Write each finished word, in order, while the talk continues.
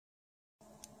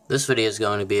This video is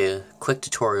going to be a quick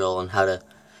tutorial on how to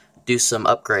do some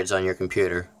upgrades on your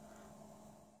computer.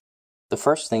 The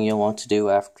first thing you'll want to do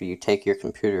after you take your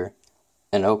computer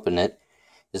and open it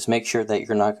is make sure that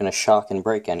you're not going to shock and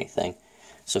break anything.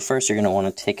 So first you're going to want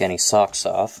to take any socks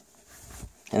off,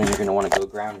 and then you're going to want to go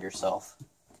ground yourself.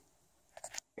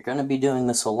 You're going to be doing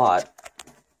this a lot,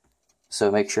 so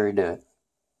make sure you do it.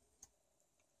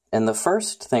 And the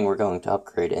first thing we're going to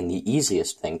upgrade, and the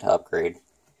easiest thing to upgrade,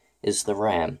 is the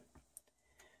RAM.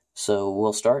 So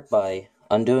we'll start by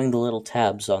undoing the little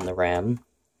tabs on the RAM.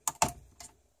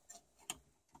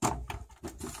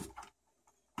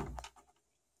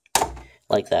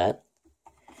 Like that.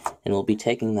 And we'll be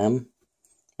taking them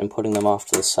and putting them off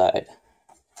to the side.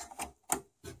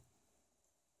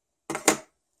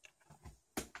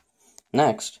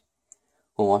 Next,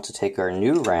 we'll want to take our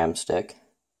new RAM stick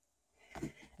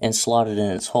and slot it in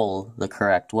its hole the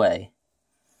correct way.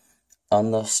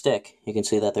 On the stick, you can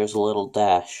see that there's a little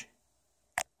dash.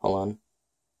 Hold on.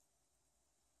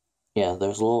 Yeah,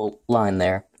 there's a little line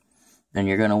there. And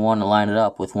you're going to want to line it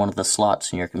up with one of the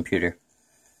slots in your computer.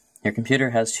 Your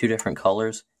computer has two different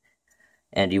colors,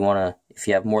 and you want to, if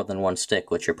you have more than one stick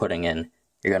which you're putting in,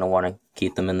 you're going to want to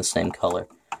keep them in the same color.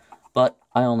 But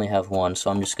I only have one,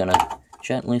 so I'm just going to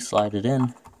gently slide it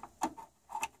in.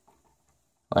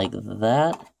 Like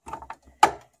that.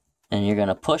 And you're going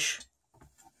to push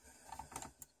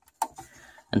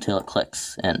until it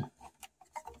clicks in.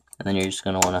 And then you're just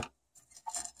going to want to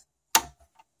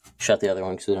shut the other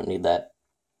one because we don't need that.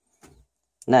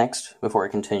 Next, before I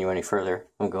continue any further,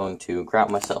 I'm going to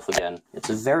ground myself again. It's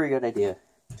a very good idea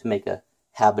to make a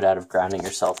habit out of grounding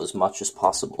yourself as much as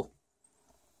possible.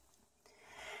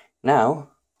 Now,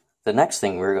 the next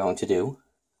thing we're going to do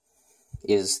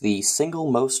is the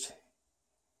single most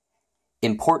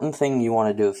important thing you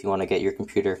want to do if you want to get your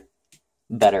computer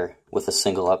better with a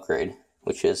single upgrade,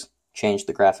 which is change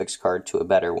the graphics card to a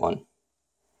better one.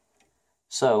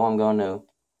 So I'm going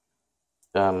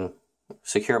to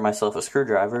secure myself a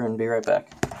screwdriver and be right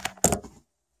back.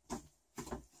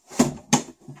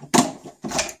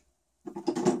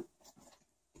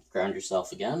 Ground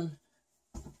yourself again.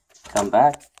 Come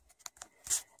back.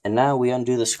 And now we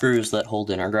undo the screws that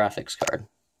hold in our graphics card.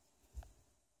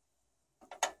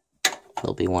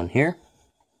 There'll be one here.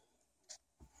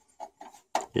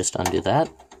 Just undo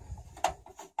that.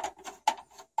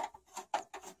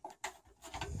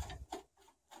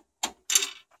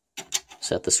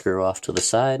 Set the screw off to the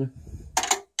side.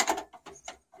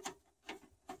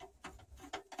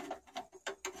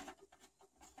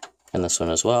 And this one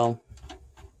as well.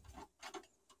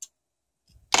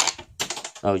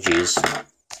 Oh geez.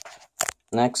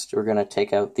 Next, we're going to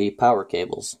take out the power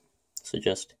cables. So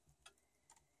just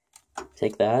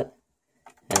take that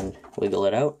and wiggle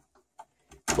it out,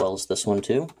 as well as this one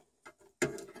too.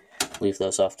 Leave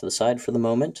those off to the side for the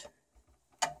moment.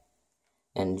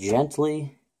 And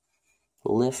gently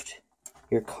lift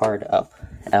your card up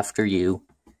after you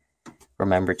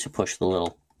remember to push the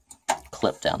little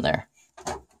clip down there.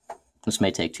 This may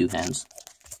take two hands.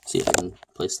 See if I can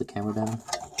place the camera down.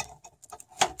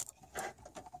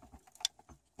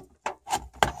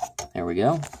 There we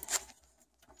go.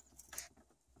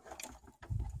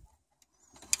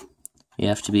 You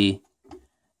have to be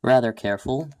rather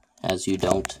careful, as you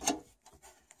don't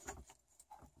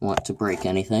want to break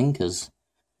anything, because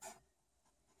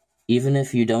even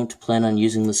if you don't plan on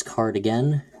using this card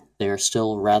again, they are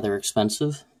still rather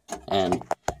expensive, and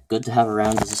good to have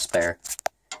around as a spare.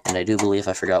 And I do believe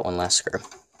I forgot one last screw.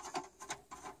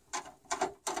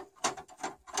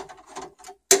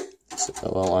 So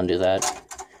we'll undo that.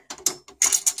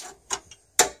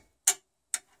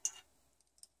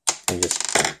 And just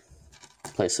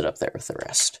place it up there with the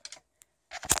rest.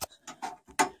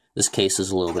 This case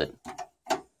is a little bit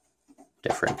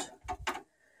different.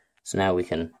 So now we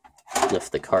can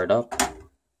lift the card up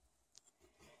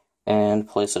and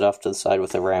place it off to the side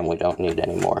with the RAM we don't need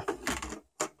anymore.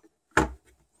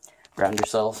 Ground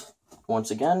yourself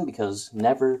once again, because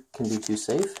never can be too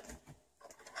safe.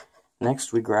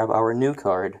 Next, we grab our new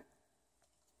card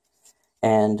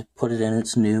and put it in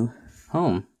its new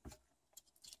home.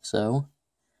 So,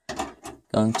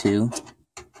 going to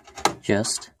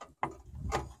just,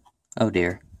 oh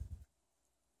dear,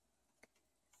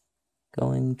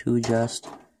 going to just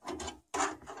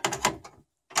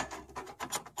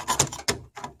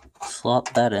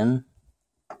slot that in.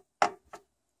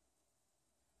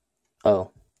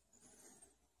 Oh,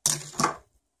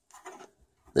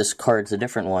 this card's a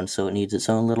different one, so it needs its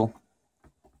own little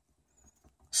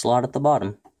slot at the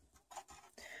bottom.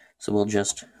 So we'll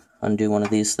just undo one of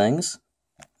these things,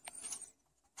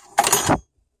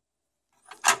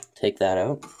 take that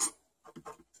out.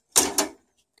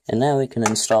 And now we can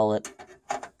install it.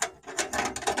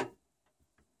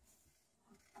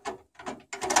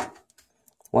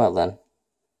 Well then.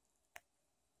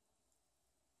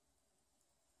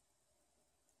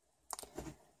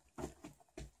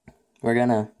 We're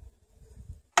gonna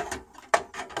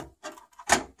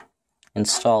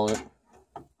install it.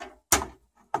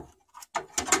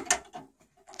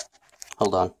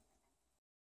 Hold on.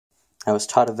 I was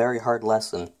taught a very hard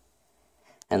lesson,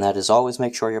 and that is always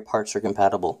make sure your parts are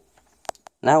compatible.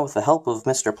 Now, with the help of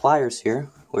Mr. Pliers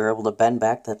here, we were able to bend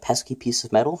back that pesky piece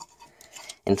of metal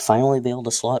and finally be able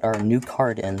to slot our new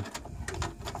card in.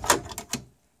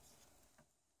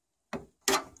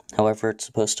 However, it's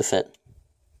supposed to fit.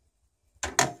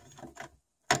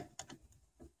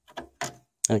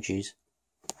 Oh, jeez.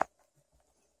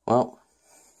 Well,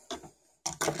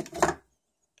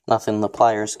 nothing the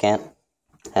pliers can't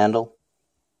handle.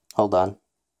 Hold on.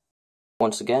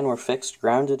 Once again, we're fixed,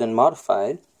 grounded, and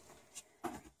modified.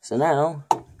 So now,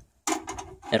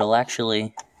 it'll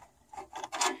actually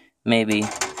maybe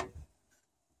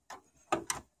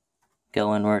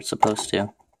go in where it's supposed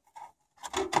to,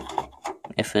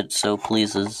 if it so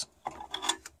pleases.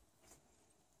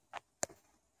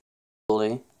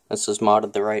 This is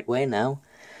modded the right way now,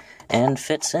 and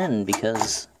fits in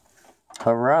because,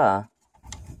 hurrah,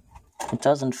 it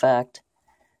does in fact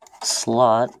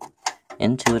slot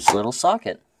into its little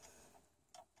socket.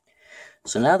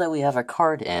 So now that we have a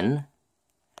card in,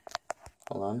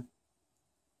 hold on,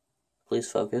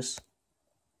 please focus.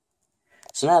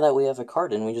 So now that we have a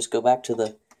card in, we just go back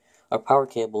to our power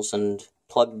cables and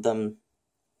plug them.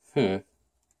 I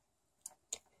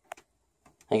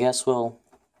guess we'll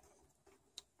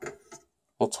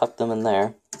tuck them in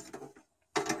there.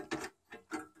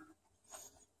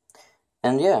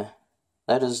 And yeah,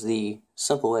 that is the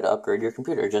simple way to upgrade your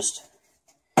computer.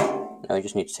 Now you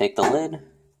just need to take the lid,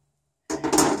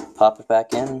 pop it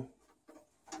back in,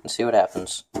 and see what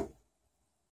happens.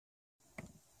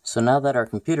 So now that our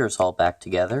computer is all back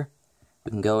together,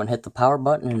 we can go and hit the power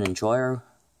button and enjoy our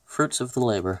fruits of the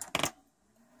labor.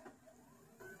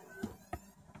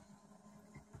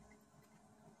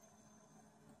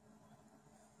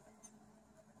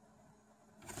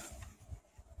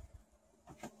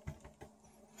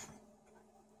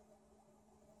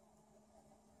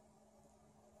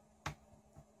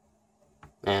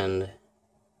 And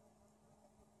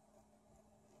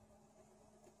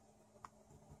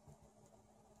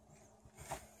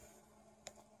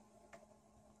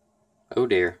oh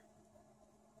dear.